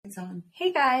It's on.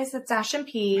 Hey guys, it's Ash and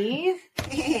P.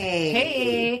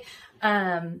 Hey.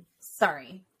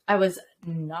 Sorry. I was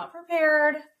not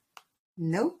prepared.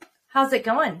 Nope. How's it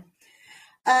going?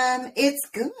 It's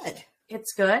good.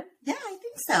 It's good? Yeah, I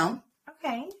think so.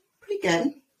 Okay. Pretty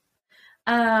good.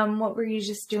 What were you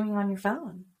just doing on your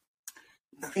phone?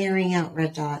 Clearing out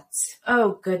red dots.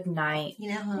 Oh, good night.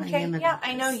 You know how I Okay, am yeah, about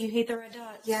I know this. you hate the red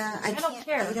dots. Yeah, I don't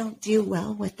care. I don't do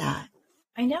well with that.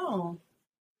 I know.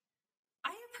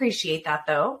 I appreciate that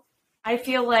though. I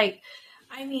feel like,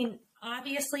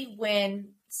 obviously when,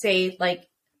 say, like,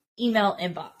 email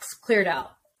inbox cleared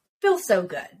out, feels so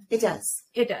good. It does.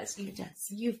 It does. It does.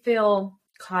 You feel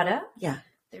caught up. Yeah.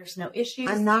 There's no issues.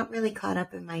 I'm not really caught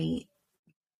up in my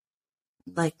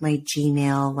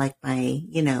Gmail,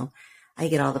 I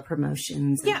get all the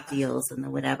promotions and deals and the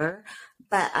whatever,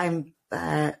 but I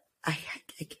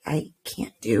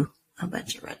can't do a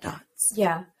bunch of red dots.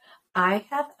 Yeah. I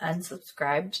have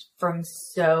unsubscribed from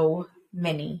so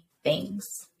many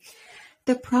things.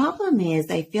 The problem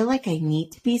is I feel like I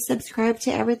need to be subscribed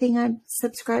to everything I'm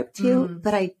subscribed to,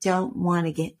 but I don't want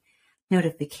to get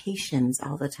notifications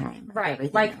all the time.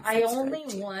 Right. Like I only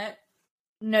want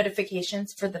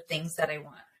notifications for the things that I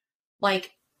want.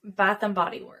 Like Bath and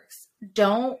Body Works.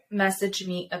 Don't message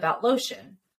me about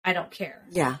lotion. I don't care.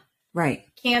 Yeah. Right.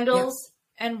 Candles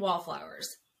and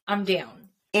wallflowers. I'm down.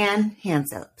 And hand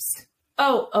soaps.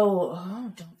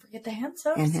 Oh, don't forget the hand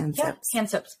soaps. And hand soaps. Hand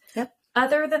soaps. Yep.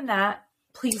 Other than that,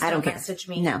 please don't message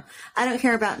me. No. I don't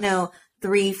care about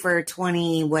 3 for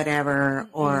 $20 whatever,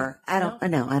 or I don't care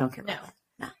about that.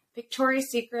 No.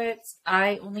 Victoria's Secrets,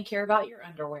 I only care about your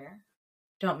underwear.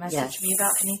 Don't message me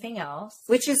about anything else.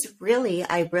 Which is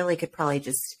I really could probably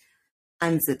just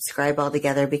unsubscribe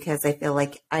altogether because I feel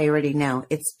like I already know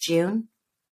it's June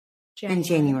and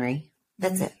January.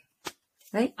 That's it.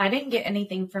 Right? I didn't get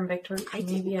anything from Victoria's. I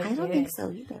don't think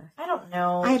so either. I don't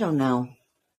know.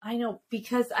 I know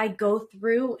because I go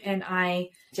through and I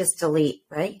just delete,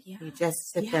 right? Yeah. You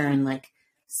just sit there and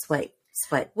swipe.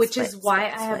 Which is why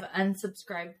I have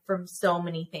unsubscribed from so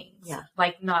many things. Yeah.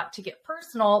 Like, not to get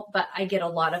personal, but I get a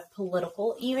lot of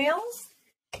political emails.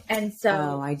 And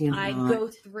so I go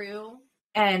through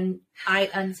and I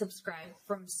unsubscribe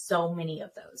from so many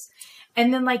of those.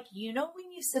 And then, when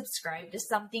you subscribe to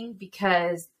something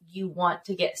because you want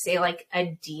to get, say,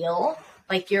 a deal,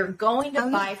 you're going to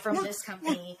buy from this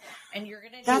company and you're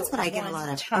going to do That's what I get a lot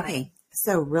of. Okay.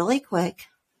 So really quick,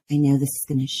 I know this is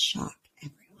going to shock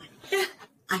everyone.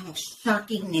 I have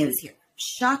shocking news here.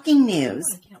 Shocking news.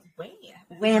 I can't wait.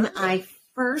 When I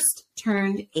first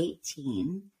turned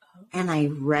 18 and I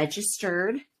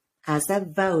registered as a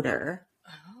voter.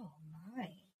 Oh, my.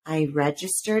 I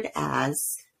registered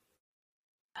as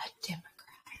a Democrat.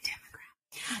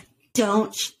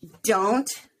 Don't.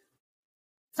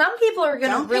 Some people are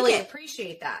going to really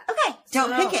appreciate that. Okay.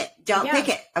 Don't pick it. Don't pick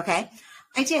it. Okay.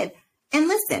 I did. And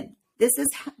listen, this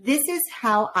is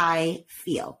how I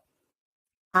feel.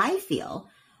 I feel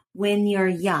when you're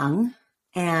young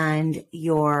and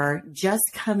you're just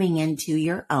coming into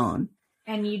your own.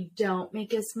 And you don't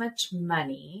make as much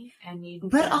money.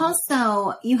 But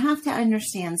also, you have to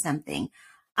understand something.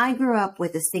 I grew up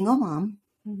with a single mom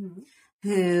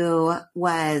who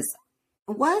was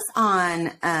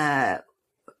on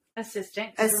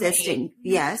assistant,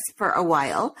 yes, for a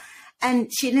while, and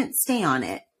she didn't stay on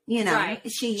it. Right.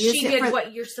 She did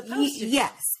what you're supposed to.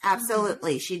 Yes,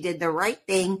 absolutely. She did the right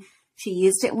thing. She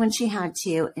used it when she had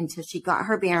to until she got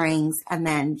her bearings, and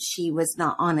then she was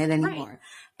not on it anymore. Right.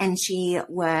 And she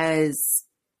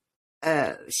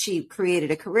created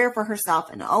a career for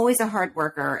herself and always a hard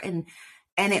worker.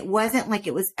 And it wasn't like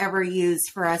it was ever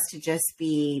used for us to just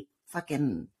be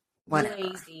fucking whatever.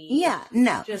 Lazy. Yeah,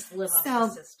 no. Just live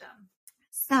off the system.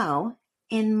 So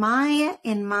in my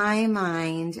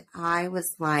mind, I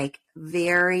was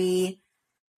very,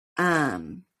 I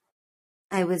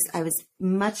was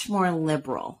much more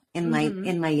liberal in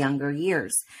my younger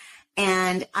years.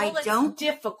 And it's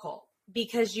difficult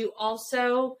because you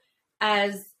also,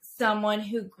 as someone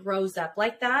who grows up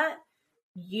like that,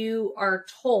 you are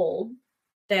told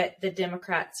that the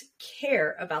Democrats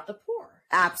care about the poor.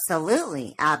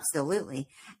 Absolutely. Absolutely.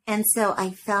 And so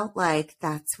I felt like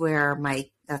that's what I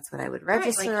would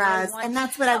register as. And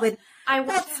that's what I want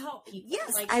to help people.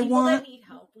 Yes. People that need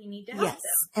help, we need to help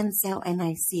them. And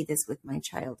I see this with my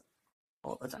child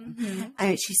all the time.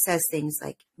 She says things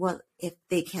like, well, if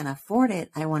they can't afford it,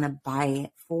 I want to buy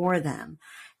it for them.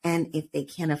 And if they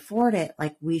can't afford it,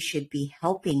 we should be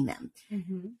helping them.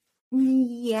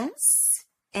 Yes.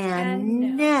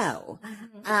 And no.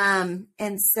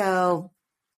 And so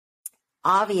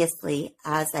obviously,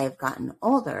 as I've gotten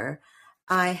older,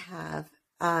 I have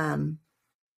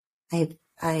I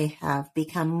have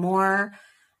become more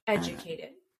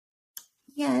educated.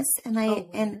 Yes, and I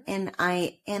Aware. and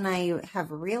I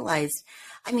have realized,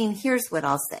 I mean, here's what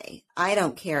I'll say. I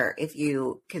don't care if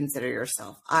you consider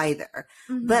yourself either,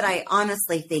 but I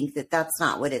honestly think that that's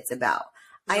not what it's about.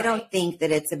 I Right. don't think that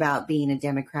it's about being a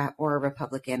Democrat or a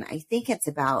Republican. I think it's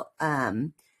about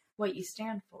What you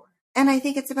stand for. and I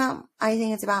think it's about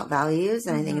values,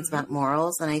 and I think it's Mhm. about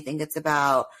morals, and I think it's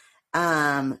about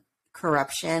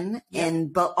corruption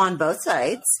Yep. on both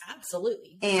sides.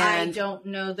 Absolutely. And I don't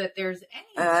know that there's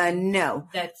anyone no.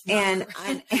 that's not And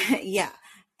correct. yeah.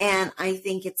 And I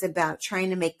think it's about trying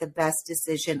to make the best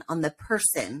decision on the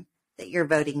person that you're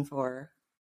voting for,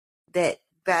 that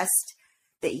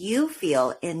you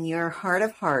feel in your heart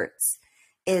of hearts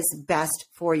is best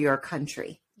for your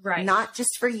country. Right. Not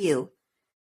just for you,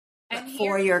 but And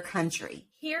for your country.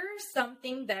 Here's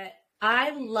something that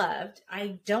I loved.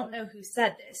 I don't know who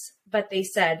said this, but they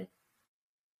said,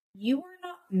 you are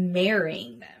not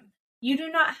marrying them. You do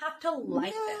not have to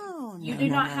like them. You do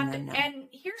not have to. No. And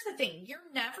here's the thing. You're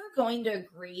never going to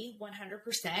agree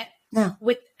 100% No.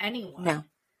 with anyone. No.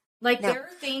 Like No. there are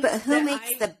things But who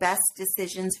makes the best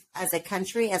decisions as a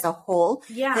country, as a whole,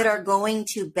 Yeah. that are going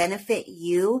to benefit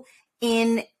you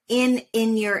in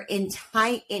your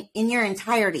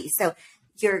entirety? So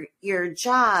your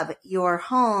job, your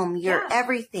home, your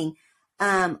everything.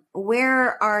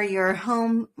 Where are your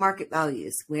home market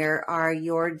values? Where are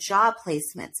your job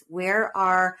placements? Where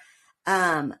are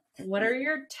what are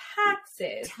your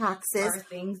taxes? Taxes, Are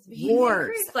things being wars,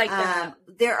 increased like that?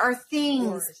 there are things,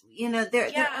 Wars.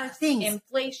 there are things.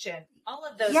 Inflation, all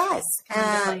of those. Yes. things come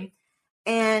into play.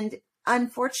 And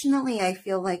unfortunately, I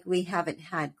feel like we haven't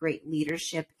had great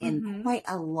leadership in quite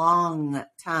a long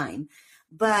time.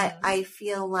 But I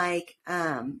feel like,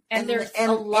 and there's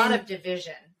a lot of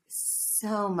division.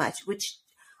 So much, which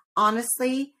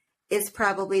honestly is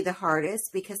probably the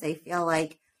hardest, because I feel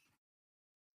like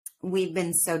we've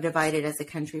been so divided as a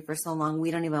country for so long.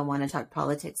 We don't even want to talk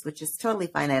politics, which is totally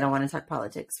fine. I don't want to talk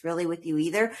politics really with you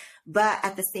either. But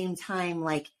at the same time,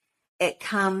 like, it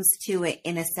comes to it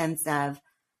in a sense of,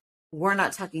 we're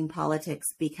not talking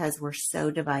politics because we're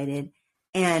so divided,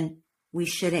 and we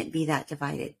shouldn't be that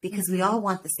divided, because we all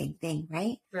want the same thing,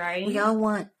 right? Right. We all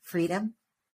want freedom.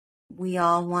 We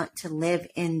all want to live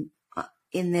in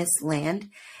this land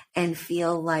and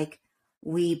feel like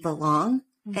we belong,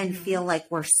 and feel like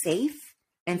we're safe,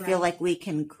 and feel like we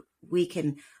can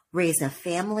raise a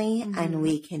family, and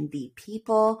we can be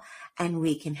people, and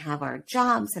we can have our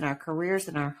jobs and our careers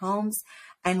and our homes,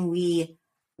 and we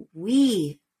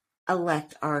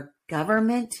elect our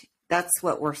government. That's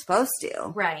what we're supposed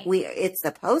to. Right. It's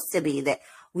supposed to be that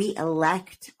we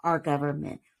elect our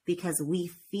government because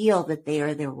we feel that they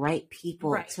are the right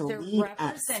people to lead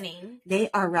us. They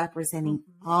are representing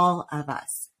all of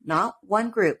us, not one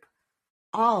group,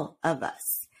 all of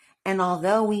us. And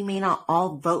although we may not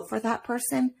all vote for that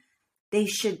person, they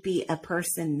should be a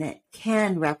person that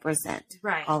can represent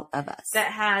all of us.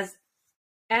 That has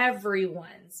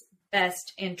everyone's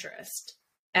best interest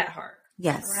at heart.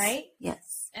 Yes. Right?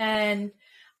 Yes. And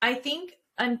I think,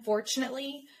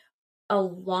 unfortunately, a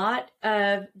lot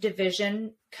of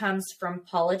division comes from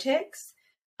politics.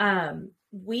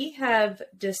 We have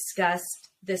discussed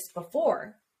this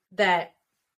before, that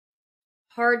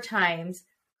hard times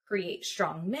create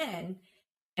strong men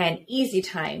and easy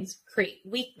times create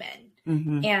weak men.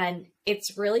 And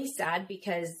it's really sad,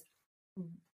 because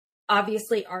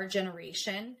obviously our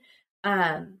generation,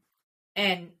 and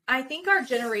I think our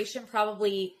generation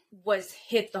probably was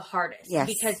hit the hardest,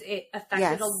 because it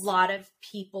affected a lot of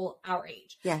people our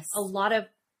age. Yes. A lot of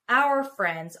our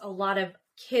friends, a lot of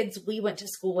kids we went to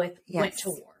school with went to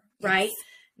war, right?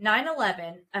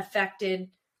 9/11 affected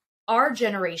our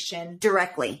generation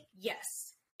directly. Yes.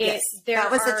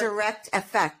 That was a direct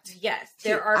effect. Yes.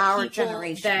 There are our people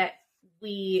generation that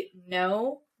we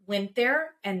know went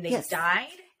there and they died.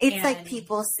 It's like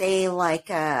people say, like,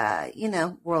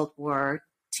 World War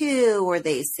II, or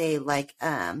they say like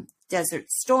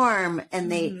Desert Storm,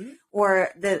 and or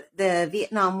the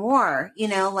Vietnam War,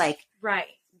 it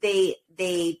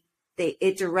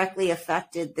directly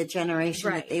affected the generation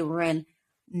that they were in.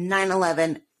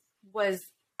 9/11 was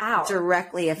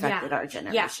directly affected our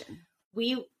generation.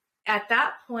 Yeah. At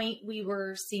that point, we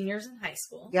were seniors in high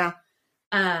school. Yeah.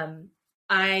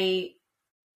 I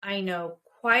know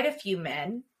quite a few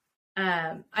men.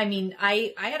 I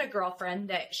had a girlfriend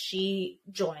that she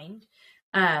joined,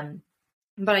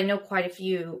 but I know quite a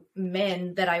few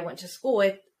men that I went to school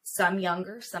with, some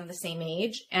younger, some the same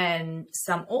age, and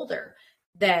some older,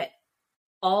 that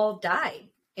all died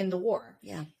in the war.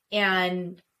 Yeah.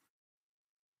 And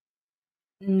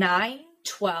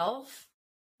 9/12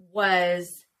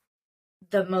 was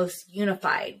the most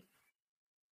unified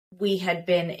we had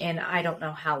been in I don't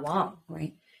know how long.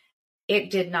 Right. It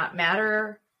did not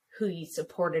matter who you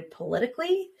supported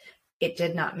politically. It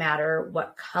did not matter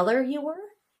what color you were.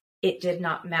 It did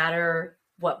not matter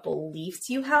what beliefs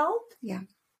you held. Yeah.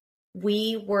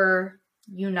 We were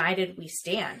united, we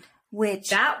stand. Which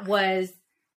that was,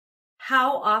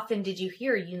 how often did you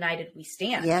hear united we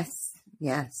stand? Yes.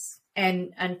 Yes.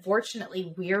 And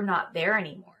unfortunately, we're not there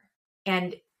anymore.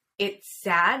 And it's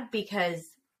sad because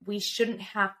we shouldn't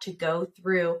have to go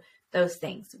through those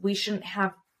things. We shouldn't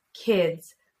have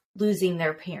kids losing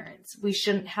their parents. We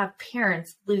shouldn't have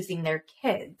parents losing their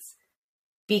kids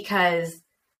because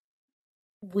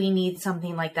we need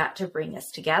something like that to bring us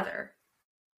together.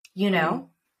 You know,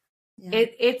 yeah.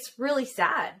 It's really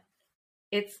sad.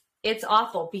 It's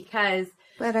awful because.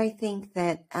 But I think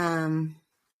that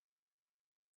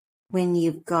when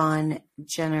you've gone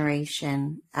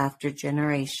generation after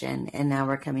generation, and now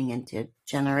we're coming into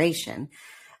generation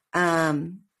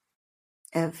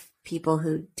of people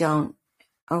who don't,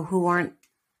 or who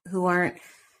aren't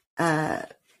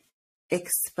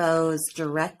exposed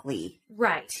directly,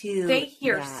 right, to they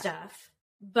hear that. Stuff,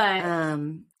 but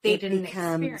they didn't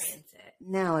experience it.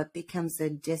 No, it becomes a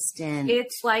distant.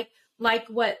 It's like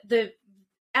what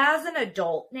as an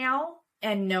adult now,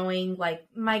 and knowing like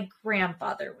my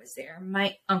grandfather was there,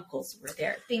 my uncles were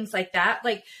there, things like that,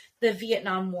 like the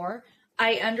Vietnam War.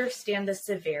 I understand the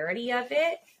severity of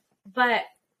it, but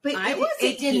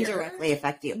it didn't directly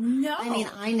affect you. No, I mean,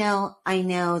 I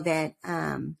know that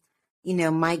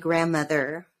my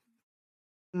grandmother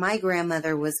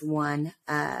was one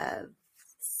of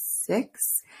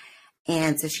 6,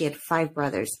 and so she had 5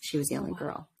 brothers. She was the only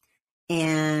girl,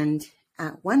 and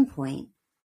at one point,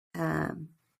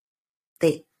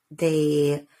 they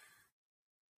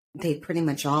pretty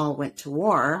much all went to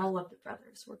war. All of the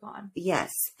brothers were gone.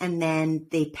 Yes, and then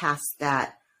they passed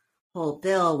that whole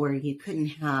bill where you couldn't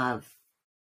have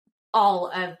all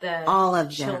of them.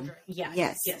 Children.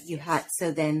 Yes. You had.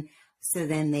 So then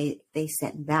they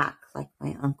sent back like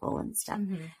my uncle and stuff,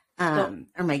 or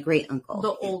my great uncle,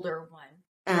 the older one,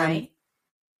 right?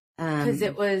 Because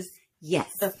it was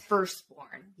the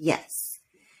firstborn. Yes.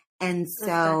 And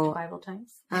so Bible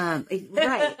times.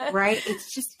 right.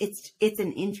 It's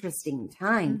an interesting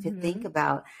time to think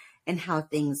about and how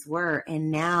things were. And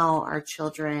now our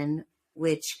children,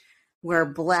 which were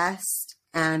blessed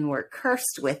and were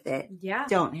cursed with it,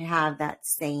 don't have that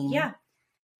same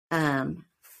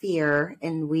fear.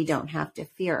 And we don't have to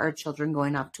fear our children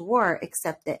going off to war,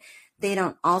 except that they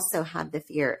don't also have the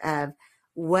fear of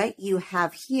what you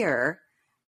have here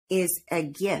is a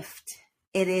gift.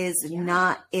 It is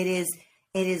not. It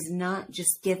is not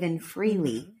just given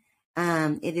freely.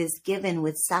 It is given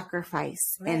with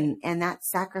sacrifice, and that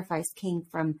sacrifice came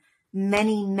from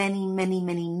many, many, many,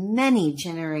 many, many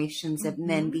generations of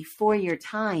men before your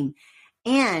time.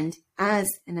 And as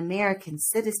an American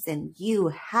citizen, you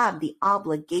have the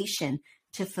obligation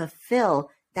to fulfill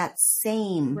that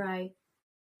same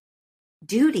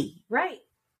duty, right?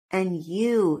 And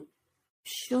you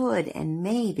should and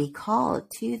may be called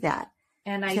to that.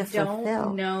 And I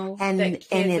don't know and that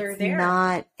kids are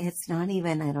there. It's not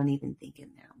even, I don't even think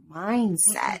in their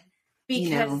mindset.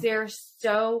 Because they're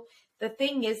so, the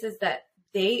thing is that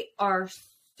they are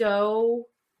so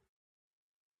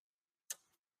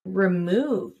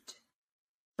removed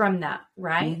from that,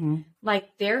 right?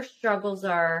 Like their struggles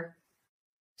are,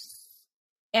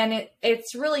 and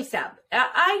it's really sad.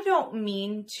 I don't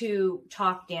mean to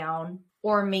talk down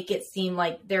or make it seem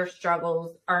like their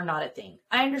struggles are not a thing.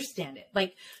 I understand it.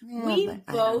 Like we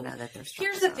both,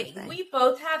 here's the thing. We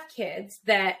both have kids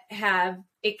that have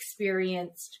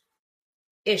experienced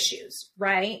issues,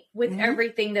 right? With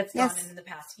everything that's gone in the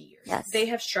past few years. Yes. They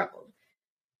have struggled.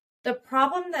 The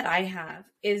problem that I have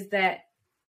is that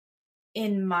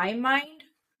in my mind,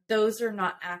 those are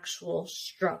not actual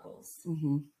struggles.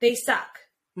 They suck.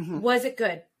 Was it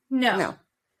good? No.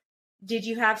 Did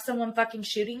you have someone fucking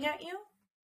shooting at you?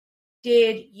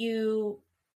 Did you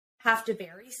have to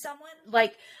bury someone?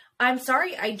 Like, I'm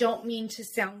sorry, I don't mean to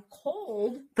sound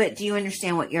cold. But do you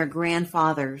understand what your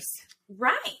grandfathers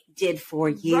did for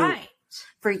you? Right.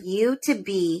 For you to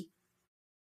be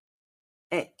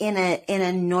in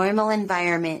a normal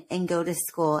environment and go to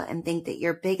school and think that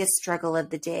your biggest struggle of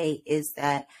the day is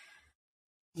that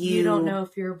you don't know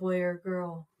if you're a boy or a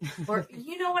girl. Or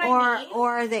you know what I mean?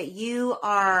 Or that you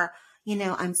are,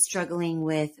 I'm struggling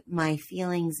with my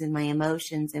feelings and my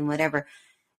emotions and whatever.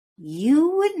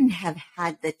 You wouldn't have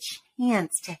had the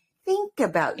chance to think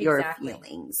about your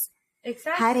feelings.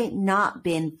 Exactly. Had it not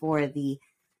been for the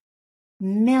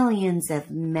millions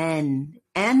of men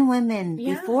and women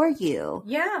before you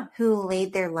who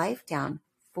laid their life down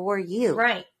for you.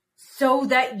 Right. So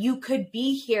that you could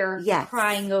be here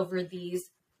crying over these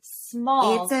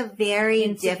small. It's a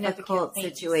very difficult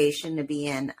situation to be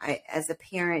in. As a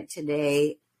parent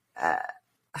today,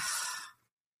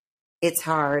 it's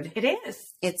hard. It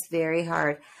is. It's very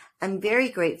hard. I'm very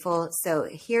grateful. So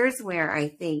here's where I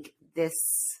think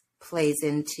this plays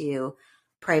into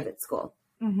private school.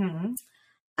 Mm-hmm.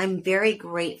 I'm very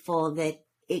grateful that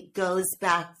it goes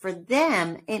back for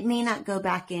them. It may not go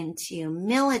back into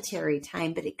military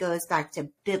time, but it goes back to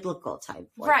biblical time.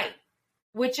 Right.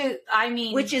 Which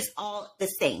is all the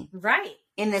same. Right.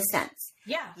 In a sense.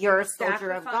 Yeah. You're a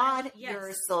soldier of God. Yes. You're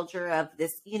a soldier of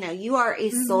this, you are a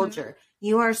soldier.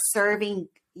 You are serving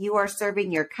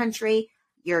your country,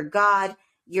 your God.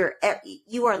 You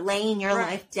are laying your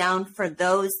life down for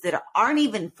those that aren't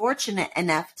even fortunate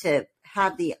enough to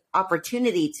have the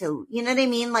opportunity to, you know what I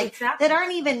mean? Like that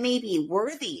aren't even maybe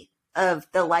worthy of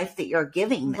the life that you're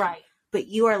giving them. Right. But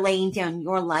you are laying down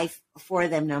your life for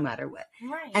them no matter what.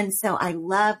 Right. And so I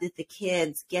love that the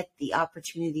kids get the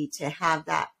opportunity to have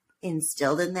that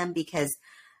instilled in them, because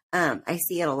I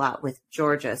see it a lot with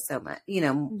Georgia so much,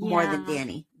 more than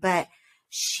Danny. But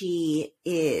she's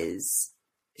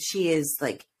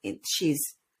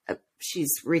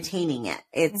retaining it.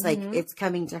 It's like it's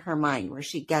coming to her mind where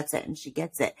she gets it and she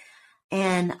gets it.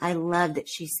 And I love that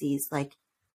she sees like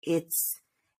it's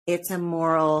a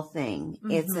moral thing.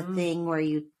 It's a thing where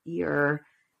you're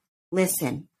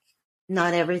listen,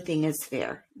 not everything is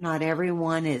fair. Not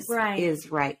everyone is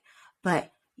right.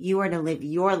 But you are to live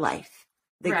your life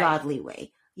the godly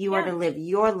way. You are to live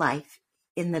your life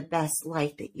in the best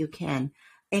life that you can.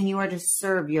 And you are to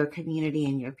serve your community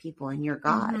and your people and your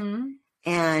God.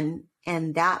 And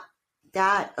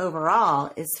that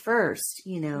overall is first,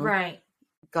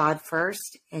 God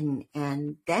first and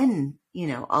then,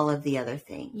 all of the other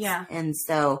things. Yeah. And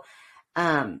so,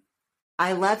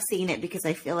 I love seeing it because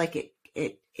I feel like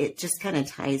it just kind of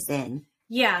ties in.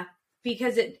 Yeah.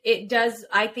 Because it does,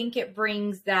 I think it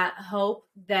brings that hope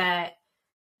that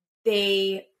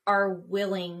they are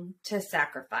willing to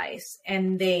sacrifice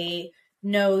and they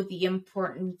know the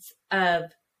importance of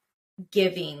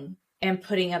giving and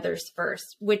putting others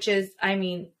first, which is, our,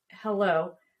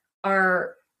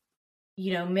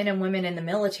 men and women in the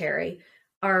military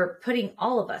are putting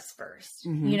all of us first,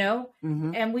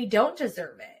 and we don't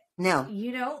deserve it. No.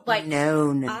 No.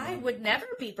 I would never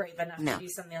be brave enough to do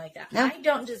something like that. No. I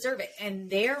don't deserve it.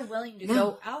 And they're willing to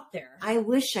go out there. I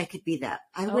wish I could be that.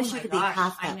 I wish I could be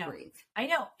half that brave. I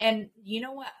know. And you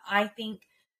know what? I think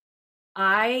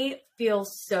I feel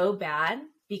so bad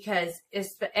because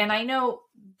and I know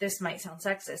this might sound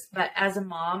sexist, but as a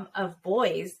mom of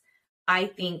boys, I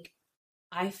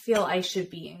feel I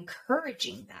should be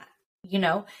encouraging that.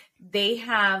 They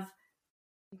have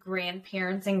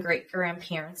grandparents and great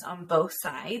grandparents on both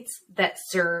sides that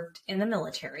served in the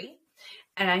military.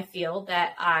 And I feel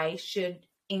that I should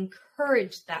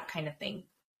encourage that kind of thing.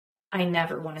 I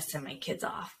never want to send my kids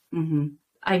off. Mm-hmm.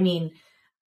 And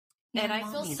I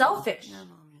feel selfish.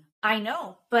 I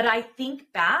know, but I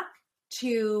think back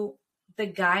to the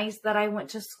guys that I went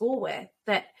to school with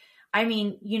that,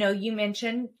 you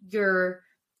mentioned your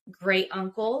great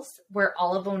uncles where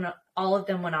all of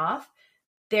them went off.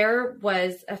 There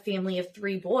was a family of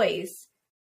 3 boys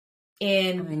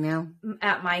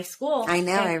at my school. I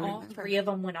know. And I all 3 of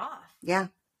them went off. Yeah.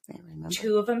 I remember.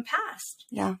 2 of them passed.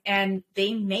 Yeah. And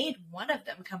they made one of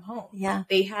them come home. Yeah.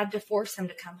 They had to force him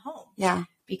to come home. Yeah.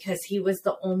 Because he was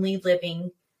the only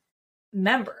living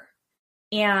member.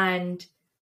 And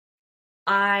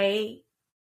I'm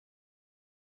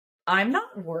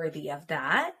not worthy of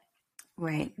that.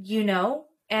 Right.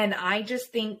 And I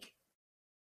just think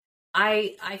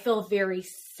I feel very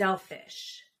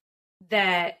selfish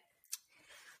that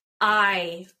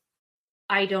I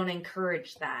don't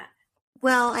encourage that.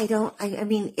 Well,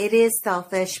 it is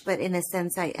selfish, but in a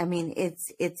sense,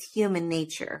 it's human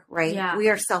nature, right? Yeah. We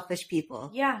are selfish people.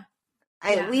 Yeah.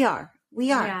 We are.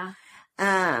 Yeah.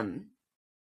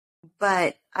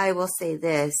 But I will say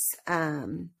this,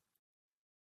 I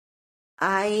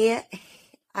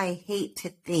hate to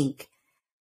think,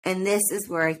 and this is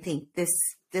where I think this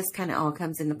kind of all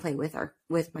comes into play with our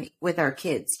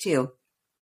kids too.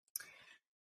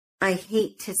 I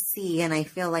hate to see, and I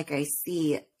feel like I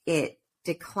see it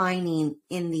declining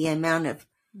in the amount of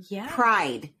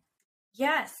pride.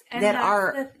 Yes. And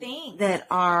that's the thing that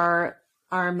our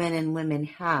men and women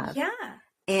have. Yeah.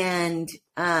 And,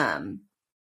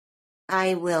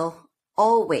 I will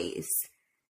always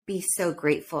be so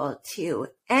grateful to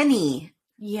any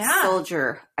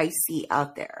soldier I see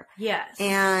out there. Yes.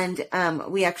 And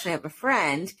we actually have a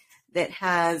friend that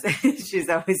has, she's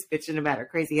always bitching about her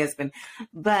crazy husband,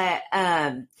 but,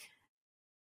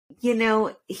 you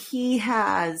know, he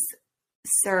has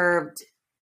served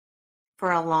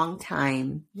for a long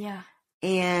time. Yeah.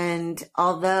 And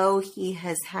although he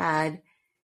has had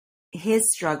his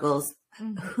struggles,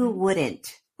 who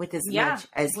wouldn't with as much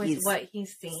as what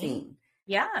he's seen?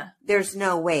 Yeah. There's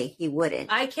no way he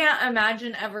wouldn't. I can't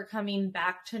imagine ever coming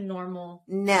back to normal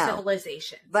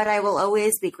civilization. But I will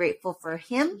always be grateful for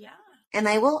him. Yeah. And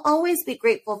I will always be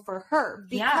grateful for her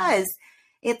because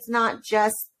it's not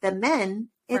just the men,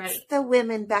 it's the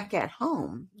women back at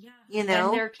home. Yeah. You know,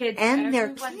 and their kids. And their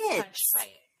kids.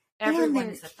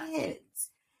 Everyone's affected.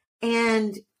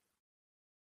 And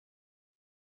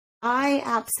I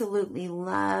absolutely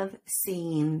love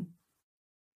seeing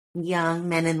young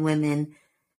men and women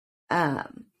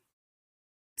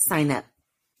sign up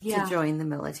to join the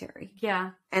military.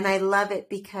 Yeah. And I love it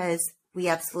because we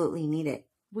absolutely need it.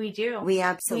 We do. We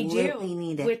absolutely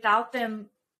need it. Without them,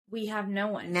 we have no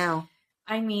one. No.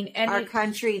 I mean, and our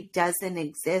country doesn't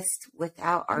exist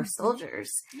without our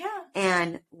soldiers. Yeah.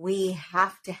 And we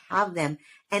have to have them.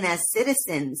 And as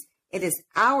citizens, it is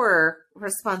our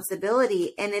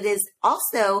responsibility. And it is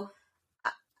also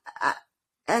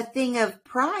a thing of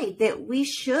pride that we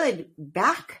should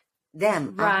back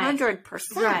them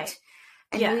 100%. Right.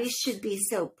 And we should be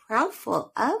so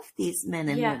proudful of these men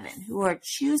and women who are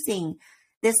choosing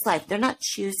this life. They're not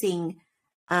choosing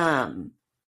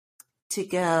to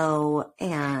go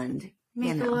and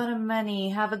make a lot of money,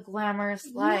 have a glamorous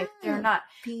life. They're not.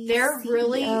 They're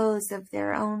really CEOs of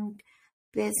their own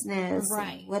business,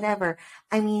 right? Whatever.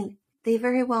 I mean, they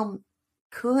very well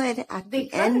could at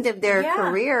the end of their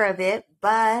career of it,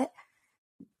 but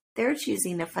they're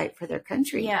choosing to fight for their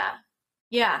country. Yeah,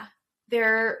 yeah,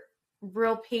 they're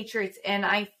real patriots, and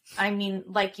I mean,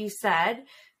 like you said,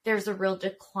 there's a real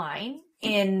decline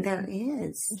in. There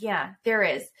is. Yeah, there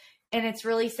is. And it's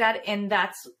really sad. And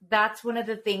that's one of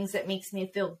the things that makes me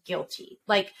feel guilty.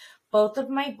 Like, both of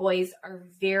my boys are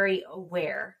very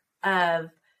aware of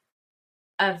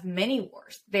many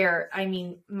wars.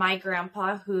 My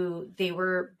grandpa, who they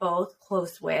were both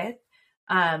close with,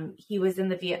 he was in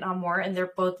the Vietnam War, and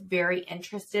they're both very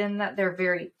interested in that. They're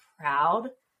very proud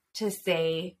to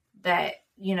say that,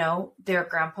 you know, their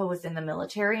grandpa was in the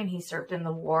military and he served in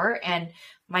the war. And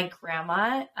my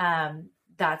grandma,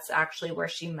 that's actually where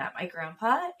she met my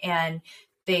grandpa, and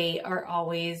they are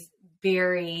always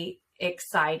very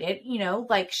excited, you know,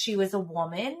 like she was a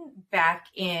woman back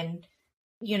in,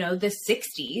 you know, the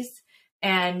 60s,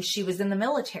 and she was in the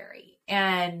military,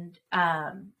 and,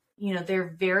 you know,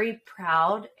 they're very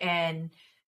proud, and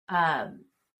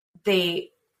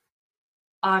they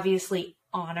obviously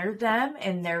honor them,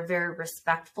 and they're very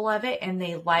respectful of it. And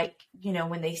they like, you know,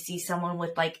 when they see someone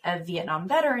with like a Vietnam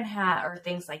veteran hat or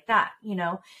things like that, you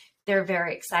know, they're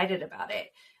very excited about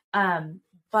it.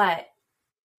 But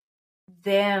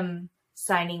them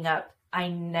signing up, I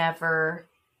never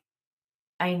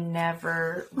recommend.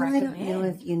 I don't know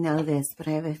if you know this, but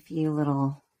I have a few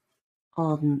little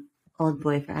old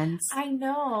boyfriends. I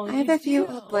know. I have a few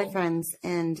old boyfriends,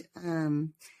 and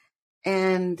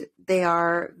they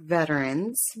are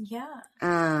veterans. Yeah.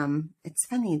 It's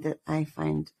funny that I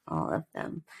find all of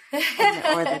them,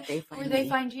 or that they find or they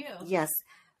find you. Yes,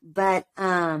 but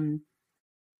I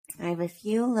have a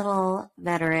few little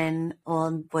veteran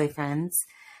old boyfriends,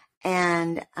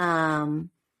 and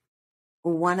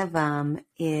one of them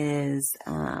is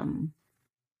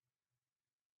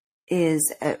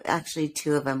actually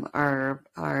two of them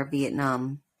are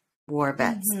Vietnam War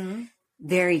vets. Mm-hmm.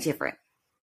 Very different.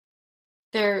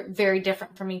 They're very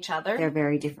different from each other. They're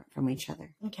very different from each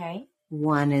other. Okay.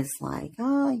 One is like,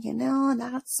 oh, you know,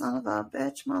 that son of a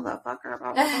bitch, motherfucker.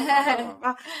 Blah, blah, blah, blah,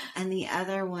 blah. And the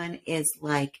other one is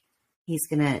like, he's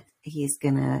gonna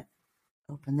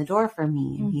open the door for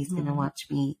me, and he's gonna watch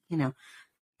me, you know,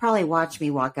 probably watch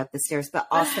me walk up the stairs, but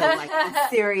also like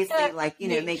seriously, like, you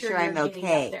know, make sure I'm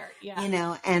okay, you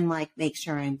know, and like make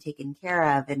sure I'm taken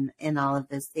care of, and all of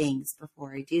those things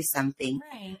before I do something.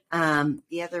 Right.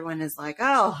 The other one is like,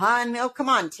 oh, hon, oh, come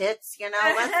on, tits, you know,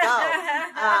 let's go.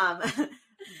 Oh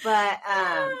my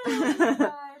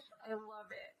gosh, I love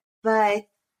it. But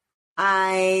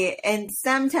and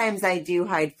sometimes I do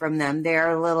hide from them.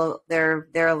 They're a little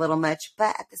much,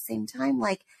 but at the same time,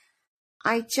 like,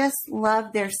 I just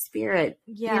love their spirit.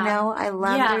 Yeah. You know, I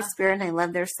love their spirit, and I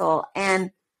love their soul.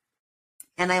 And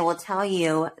I will tell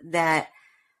you that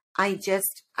I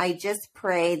just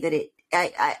pray that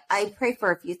I pray for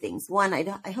a few things. One, I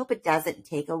hope it doesn't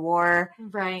take a war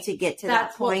right to get to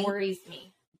That's that point. What worries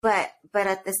me. but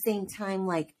at the same time,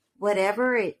 like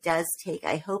whatever it does take,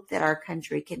 I hope that our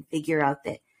country can figure out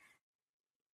that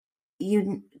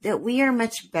we are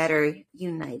much better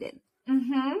united.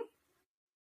 Mm-hmm.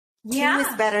 Yeah. 2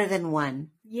 is better than 1.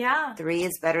 Yeah. 3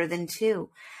 is better than 2.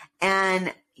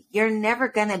 And you're never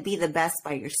going to be the best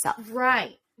by yourself.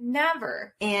 Right.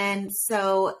 Never. And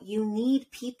so you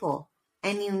need people,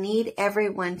 and you need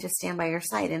everyone to stand by your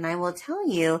side. And I will tell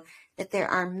you that there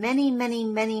are many, many,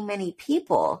 many, many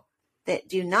people that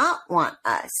do not want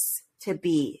us to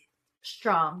be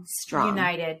strong,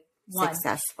 united,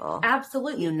 successful,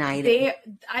 absolutely united.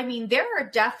 There are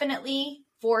definitely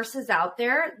forces out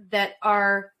there that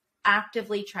are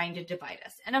actively trying to divide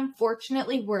us, and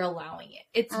unfortunately we're allowing it.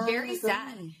 It's very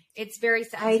sad. It's very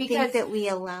sad. I think that we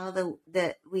allow the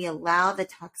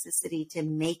toxicity to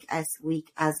make us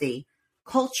weak as a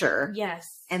culture. Yes.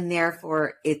 And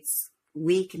therefore it's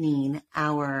weakening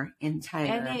our entire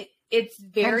and it's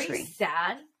very country.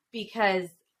 Sad, because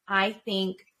I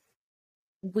think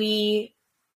we,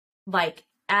 like,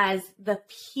 as the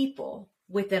people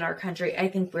within our country, I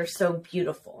think we're so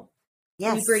beautiful.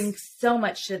 Yes. We bring so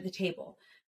much to the table.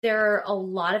 There are a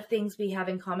lot of things we have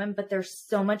in common, but there's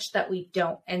so much that we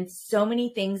don't, and so many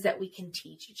things that we can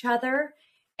teach each other,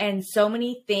 and so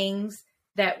many things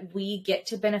that we get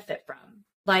to benefit from.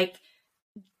 Like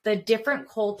the different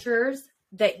cultures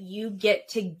that you get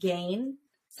to gain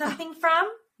something from.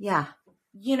 Yeah.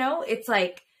 You know, it's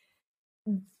like,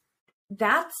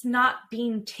 that's not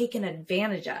being taken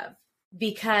advantage of,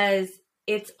 because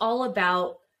it's all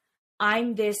about,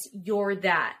 I'm this, you're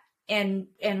that. And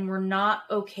we're not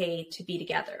okay to be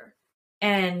together.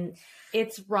 And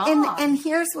it's wrong. And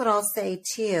here's what I'll say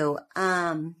too.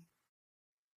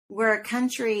 We're a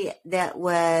country that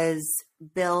was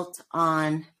built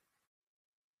on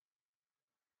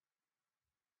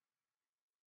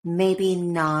maybe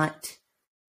not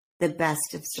the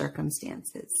best of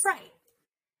circumstances. Right.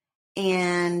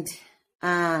 And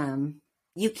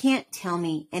you can't tell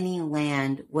me any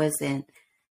land wasn't,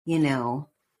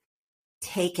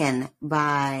 taken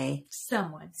by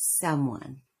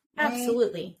someone.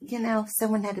 Absolutely. Right?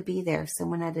 Someone had to be there.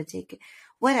 Someone had to take it,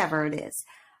 whatever it is.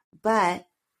 But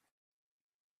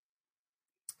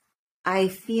I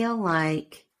feel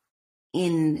like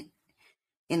in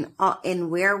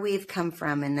where we've come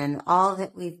from, and in all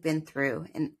that we've been through,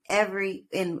 and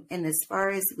as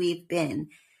far as we've been,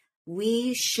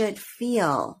 we should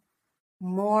feel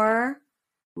more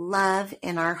love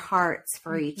in our hearts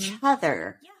for each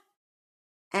other. Yeah.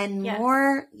 And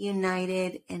more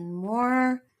united and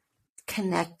more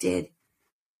connected.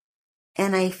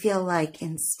 And I feel like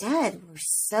instead we're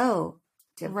so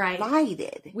divided.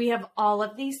 Right. We have all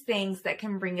of these things that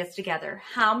can bring us together.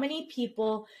 How many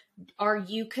people are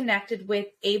you connected with,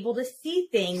 able to see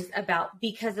things about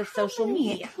because of social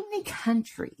media? How many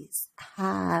countries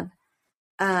have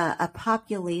a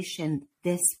population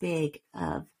this big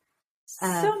of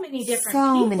so many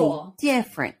different people. Many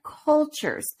different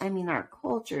cultures. I mean, our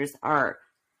cultures are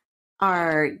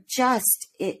just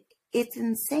it's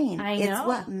insane. I know. It's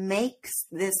what makes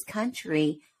this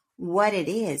country what it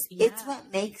is. Yeah. It's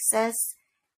what makes us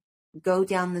go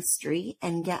down the street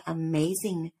and get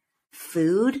amazing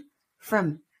food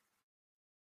from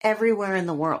everywhere in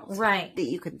the world. Right. That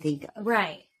you can think of.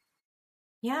 Right.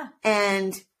 Yeah.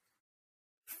 And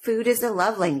food is a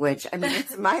love language. I mean,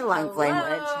 it's my love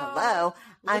language. Hello.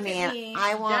 I mean,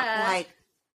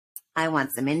 I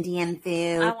want some Indian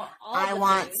food. I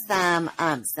want some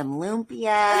lumpia.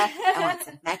 I want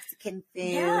some Mexican food.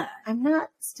 Yeah. I'm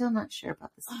still not sure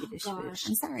about the Swedish food.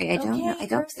 I'm sorry. I don't know. I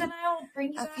don't think. I'll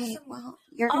bring you okay. Some, well,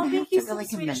 you're going to have to really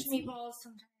convince me.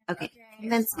 Okay.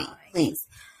 Convince me, please.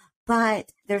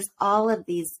 But there's all of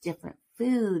these different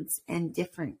foods and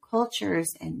different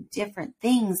cultures and different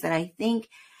things that I think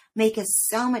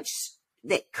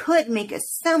could make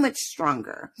us so much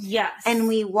stronger. Yes. And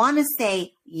we want to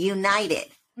say united,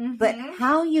 but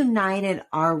how united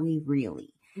are we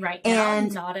really? Right now,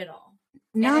 and not at all.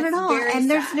 Not at all. And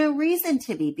there's no reason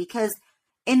to be, because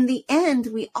in the end,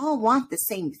 we all want the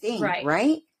same thing,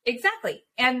 right? Exactly.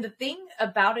 And the thing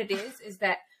about it is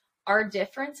that our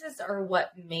differences are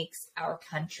what makes our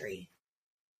country.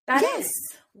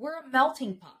 We're a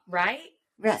melting pot, right?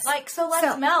 Yes. So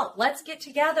let's melt. Let's get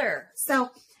together.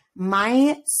 So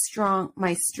my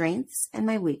strengths and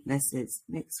my weaknesses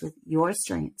mixed with your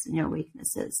strengths and your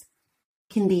weaknesses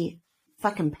can be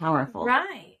fucking powerful.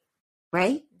 Right.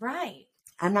 Right? Right.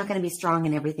 I'm not going to be strong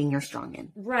in everything you're strong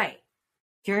in. Right.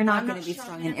 You're not going to be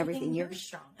strong in everything you're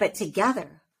strong in. But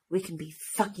together, we can be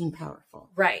fucking powerful.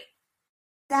 Right.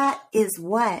 That is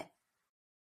what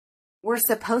we're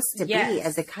supposed to be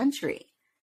as a country.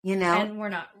 you know? And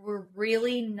we're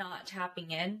really not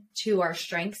tapping in to our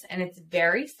strengths. And it's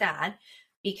very sad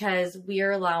because we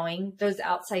are allowing those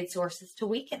outside sources to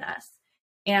weaken us.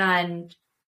 And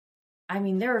I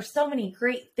mean, there are so many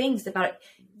great things about it.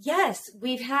 Yes,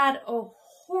 we've had a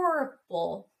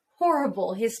horrible,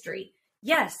 horrible history.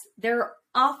 Yes, there are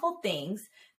awful things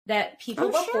that people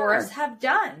before us have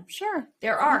done. Sure.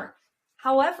 There are.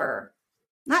 However,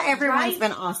 not everyone's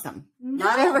been awesome.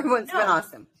 Not everyone's been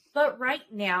awesome. But right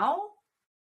now,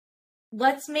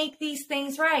 let's make these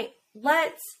things right.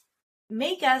 Let's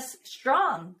make us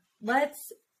strong.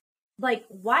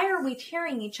 Why are we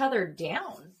tearing each other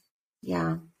down?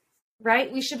 Yeah.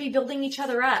 Right? We should be building each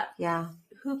other up. Yeah.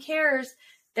 Who cares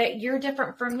that you're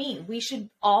different from me? We should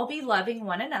all be loving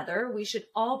one another. We should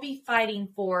all be fighting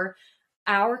for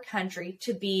our country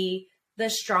to be the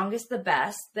strongest, the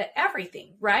best, the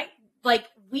everything, right? Like,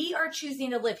 we are choosing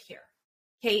to live here.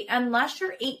 Okay. Unless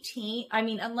you're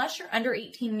under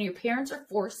 18 and your parents are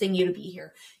forcing you to be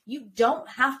here, you don't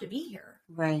have to be here.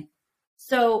 Right.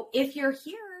 So if you're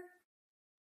here,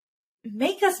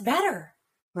 make us better.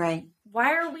 Right.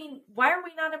 Why are we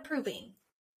not improving?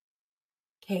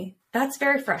 Okay. That's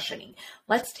very frustrating.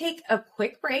 Let's take a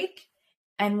quick break.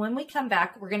 And when we come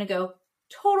back, we're going to go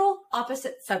total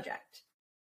opposite subject.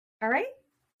 All right.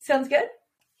 Sounds good.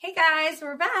 Hey guys,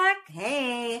 we're back.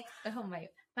 Hey. Oh my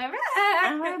back.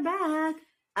 And we're back.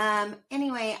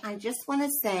 Anyway, I just want to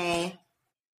say,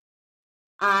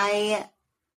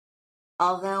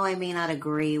 although I may not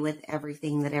agree with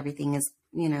everything is,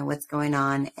 what's going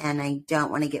on, and I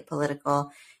don't want to get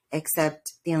political,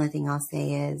 except the only thing I'll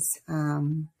say is,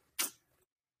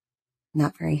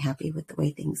 not very happy with the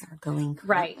way things are going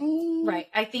currently. Right.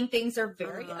 I think things are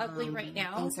very ugly right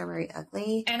now. Things are very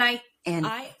ugly. And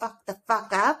I fuck the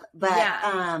fuck up. But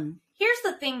yeah. Here's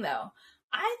the thing though.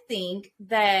 I think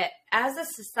that as a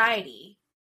society,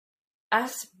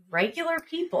 us regular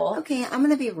people. Okay, I'm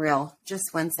gonna be real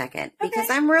just 1 second. Because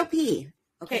I'm real P.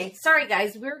 Okay. Sorry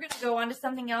guys, we're gonna go on to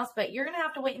something else, but you're gonna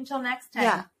have to wait until next time.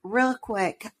 Yeah, real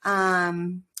quick.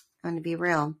 I'm gonna be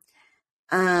real.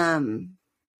 I'm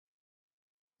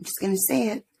just going to say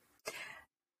it.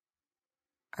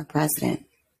 Our president.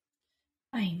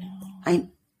 I know.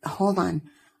 Hold on.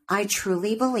 I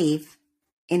truly believe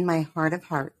in my heart of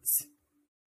hearts.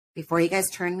 Before you guys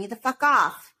turn me the fuck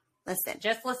off, listen.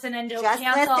 Just listen and don't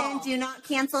cancel. Listen. Do not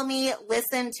cancel me.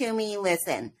 Listen to me.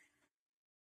 Listen.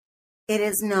 It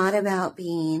is not about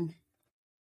being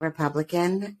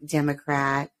Republican,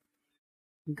 Democrat,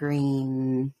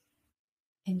 Green,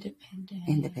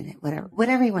 Independent,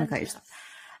 whatever you want to call yourself.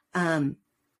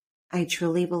 I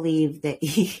truly believe that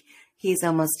he's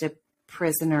almost a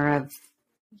prisoner of.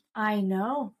 I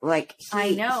know.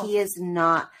 I know he is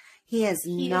not. He is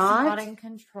not in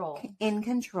control.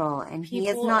 And he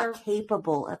is not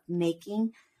capable of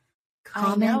making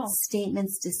comments,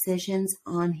 statements, decisions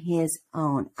on his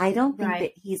own. I don't think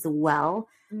that he's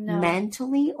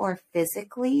mentally or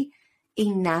physically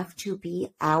enough to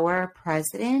be our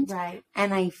president. Right.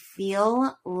 And I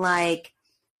feel like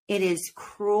it is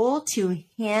cruel to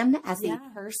him as a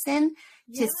person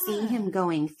to see him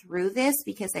going through this,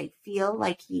 because I feel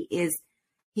like he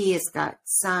has got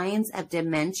signs of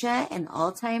dementia and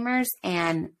Alzheimer's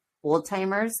and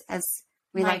old-timers, as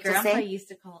we like to say. My grandpa used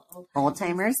to call it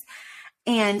old-timers.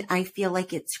 And I feel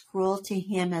like it's cruel to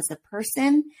him as a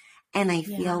person. And I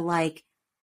feel like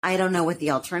I don't know what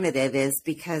the alternative is,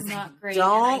 because I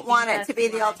don't want it to be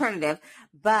the alternative.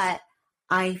 But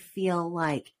I feel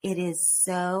like it is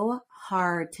so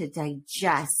hard to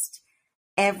digest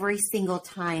every single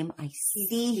time I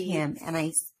see him and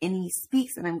he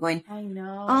speaks, and I'm going, I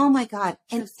know. Oh my God.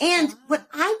 And what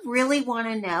I really want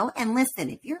to know, and listen,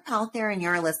 if you're out there and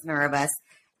you're a listener of us,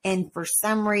 and for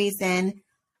some reason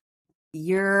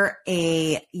you're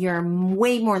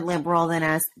way more liberal than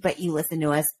us, but you listen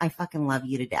to us, I fucking love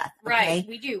you to death. Okay? Right.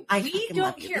 We do. We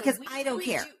don't care. Because I don't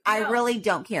care. I really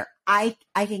don't care. I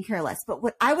can care less. But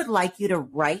what I would like you to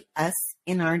write us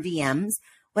in our DMs,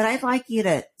 what I'd like you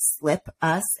to slip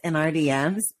us in our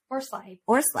DMs or slide,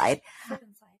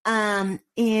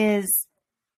 is,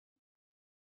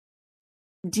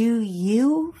 do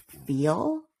you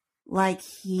feel like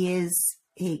he is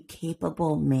a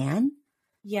capable man?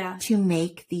 Yeah. To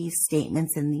make these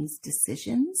statements and these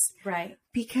decisions. Right.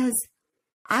 Because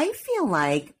I feel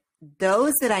like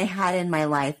those that I had in my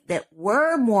life that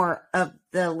were more of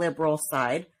the liberal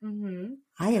side,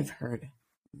 I have heard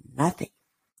nothing.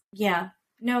 Yeah.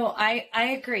 No, I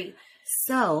agree.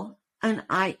 So, and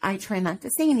I try not to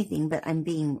say anything, but I'm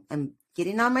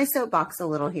getting on my soapbox a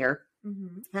little here.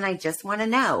 And I just want to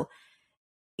know,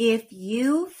 if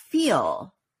you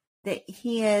feel that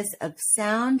he is of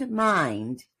sound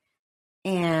mind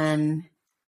and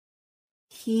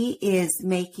he is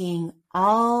making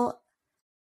all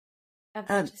of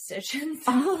the decisions.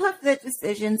 All of the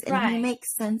decisions, and Right. he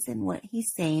makes sense in what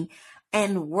he's saying.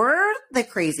 And we're the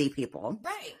crazy people.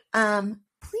 Right.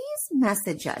 Please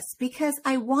message us because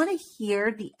I want to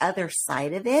hear the other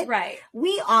side of it. Right.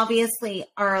 We obviously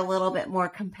are a little bit more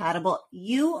compatible.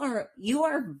 You are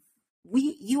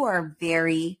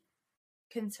very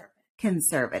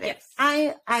conservative. Yes.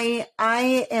 I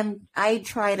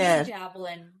try to dabble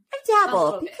in. I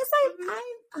dabble because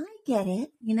I get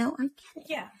it. You know, I get it.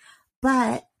 Yeah.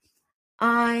 But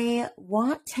I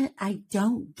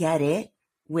don't get it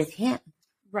with him.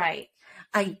 Right.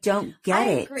 I don't get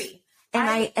it. I agree.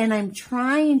 And I'm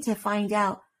trying to find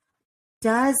out,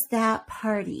 does that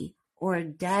party or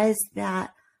does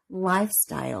that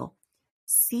lifestyle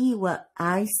see what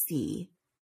I see?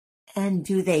 And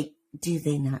do they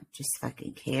not just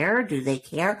fucking care? Do they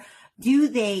care? Do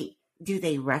they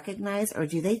recognize, or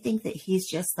do they think that he's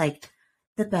just like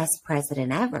the best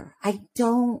president ever? I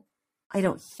don't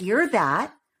hear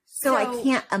that. So I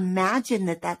can't imagine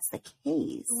that that's the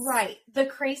case. Right. The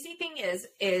crazy thing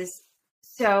is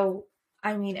so,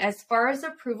 I mean, as far as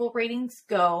approval ratings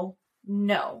go,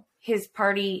 no, his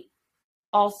party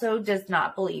also does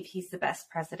not believe he's the best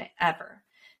president ever.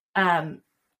 I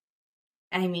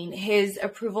mean, his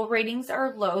approval ratings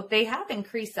are low. They have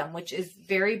increased some, which is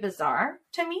very bizarre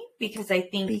to me because I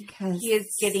think I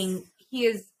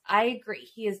agree.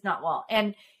 He is not well.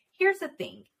 And here's the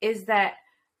thing is that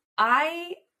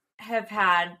I have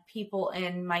had people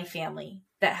in my family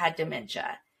that had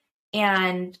dementia.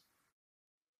 And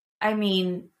I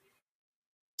mean,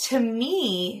 to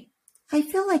me, I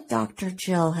feel like Dr.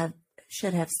 Jill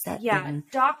should have said,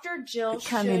 Dr. Jill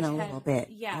come in a little bit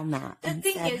on that. The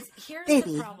thing is, here's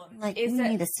baby, the problem. Like, we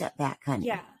need to step back,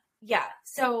 honey. Yeah.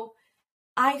 So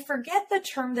I forget the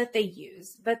term that they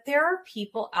use, but there are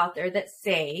people out there that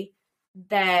say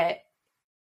that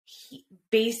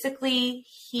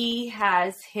he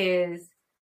has his,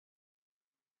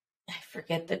 I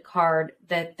forget the card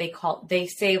that they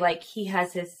say like he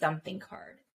has his something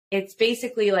card. It's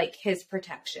basically like his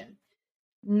protection.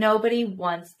 Nobody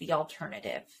wants the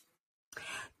alternative.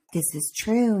 This is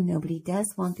true. Nobody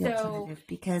does want the alternative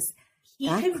because he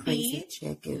can be,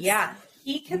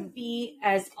 he can be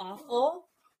as awful.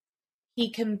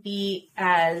 He can be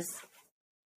as,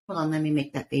 hold on, let me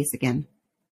make that face again.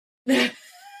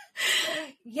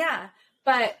 Yeah,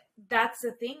 but that's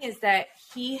the thing is that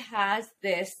he has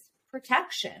this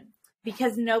protection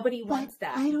because nobody wants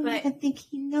that. I don't even think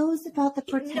he knows about the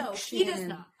protection. No, he does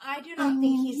not. I do not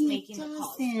think he's making the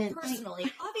calls.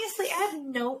 Personally, obviously, I have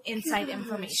no inside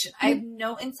information. I have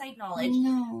no inside knowledge.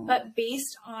 But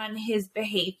based on his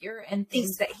behavior and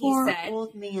things that he said,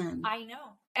 old man. I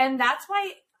know. And that's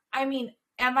why, I mean,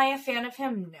 am I a fan of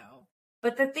him? No.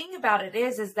 But the thing about it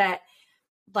is that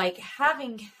like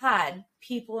having had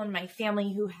people in my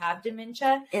family who have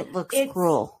dementia, it looks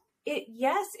cruel.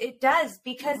 Yes, it does.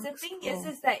 Because the thing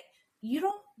is that you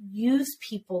don't use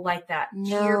people like that to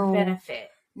your benefit.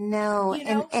 No, you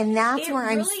know? and that's where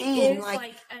I'm saying,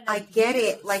 like I get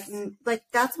it. Like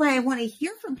that's why I want to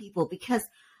hear from people because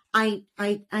I'm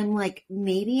like,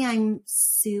 maybe I'm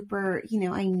super, you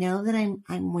know, I know that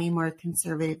I'm way more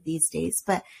conservative these days,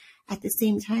 but at the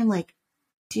same time, like,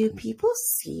 do people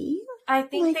see? I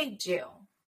think they do.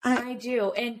 I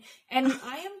do. And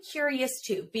I am curious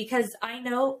too, because I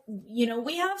know, you know,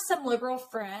 we have some liberal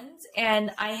friends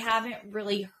and I haven't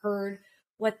really heard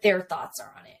what their thoughts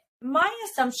are on it. My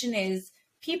assumption is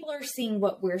people are seeing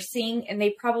what we're seeing and they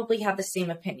probably have the same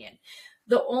opinion.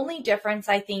 The only difference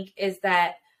I think is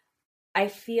that I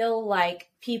feel like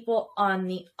people on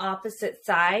the opposite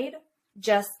side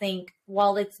just think,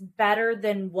 well, it's better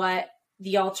than what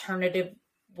the alternative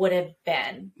would have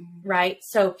been, right?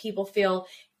 So people feel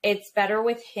it's better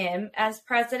with him as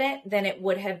president than it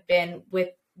would have been with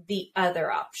the other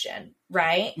option,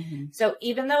 right? So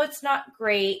even though it's not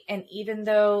great, and even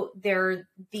though there are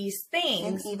these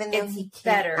things, and even though it's he can't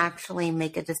better actually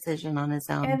make a decision on his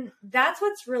own. And that's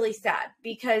what's really sad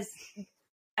because,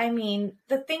 I mean,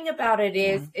 the thing about it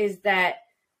is that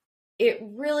it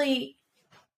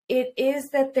is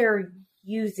that they're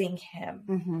using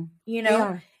him, you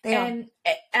know? They are.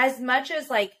 As much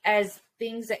as as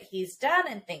things that he's done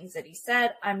and things that he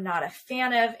said, I'm not a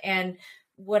fan of. And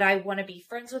would I want to be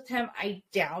friends with him? I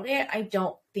doubt it. I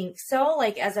don't think so.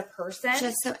 Like as a person.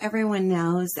 Just so everyone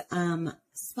knows,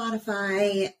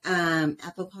 Spotify,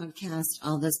 Apple Podcast,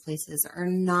 all those places are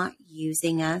not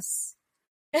using us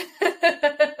to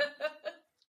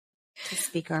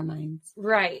speak our minds.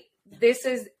 Right. This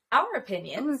is our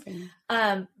opinions.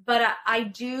 But I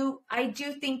do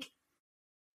think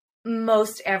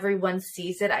most everyone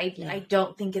sees it. I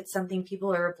don't think it's something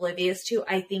people are oblivious to.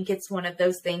 I think it's one of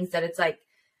those things that it's like,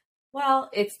 well,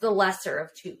 it's the lesser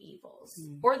of two evils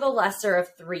or the lesser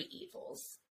of three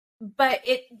evils. But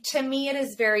to me, it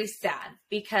is very sad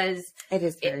because it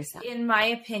is very sad. In my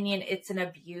opinion, it's an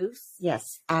abuse.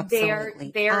 Yes,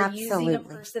 absolutely. They're using a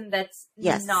person that's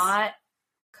not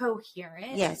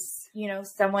coherent. Yes. You know,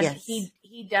 someone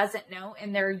he doesn't know,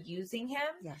 and they're using him.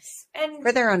 Yes. And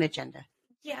for their own agenda.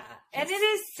 Yeah. And it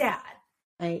is sad.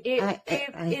 I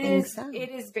think so. It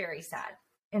is very sad,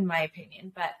 in my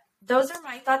opinion. But those are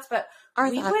my thoughts. But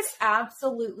we would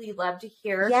absolutely love to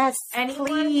hear. Yes, anyone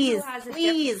please, who has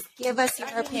please give us your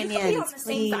opinions. You can be on the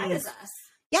same side as us.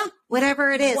 Yeah,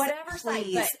 whatever it is. Whatever side.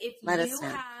 But if let you us know.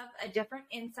 have a different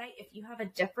insight, if you have a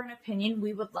different opinion,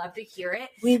 we would love to hear it.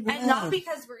 We would. And not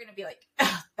because we're going to be like,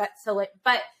 oh, that's silly,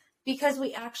 but because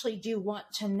we actually do want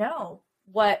to know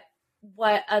what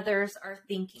others are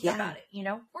thinking about it. You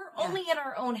know, we're only in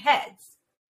our own heads.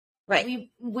 Right.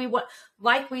 We want,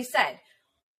 like we said,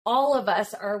 all of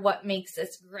us are what makes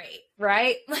us great,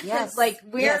 right? Yes. Like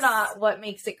we're not what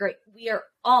makes it great. We are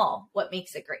all what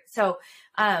makes it great. So,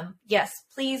 yes,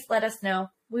 please let us know.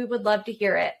 We would love to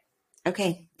hear it.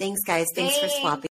 Okay. Thanks, guys. Thanks for swapping.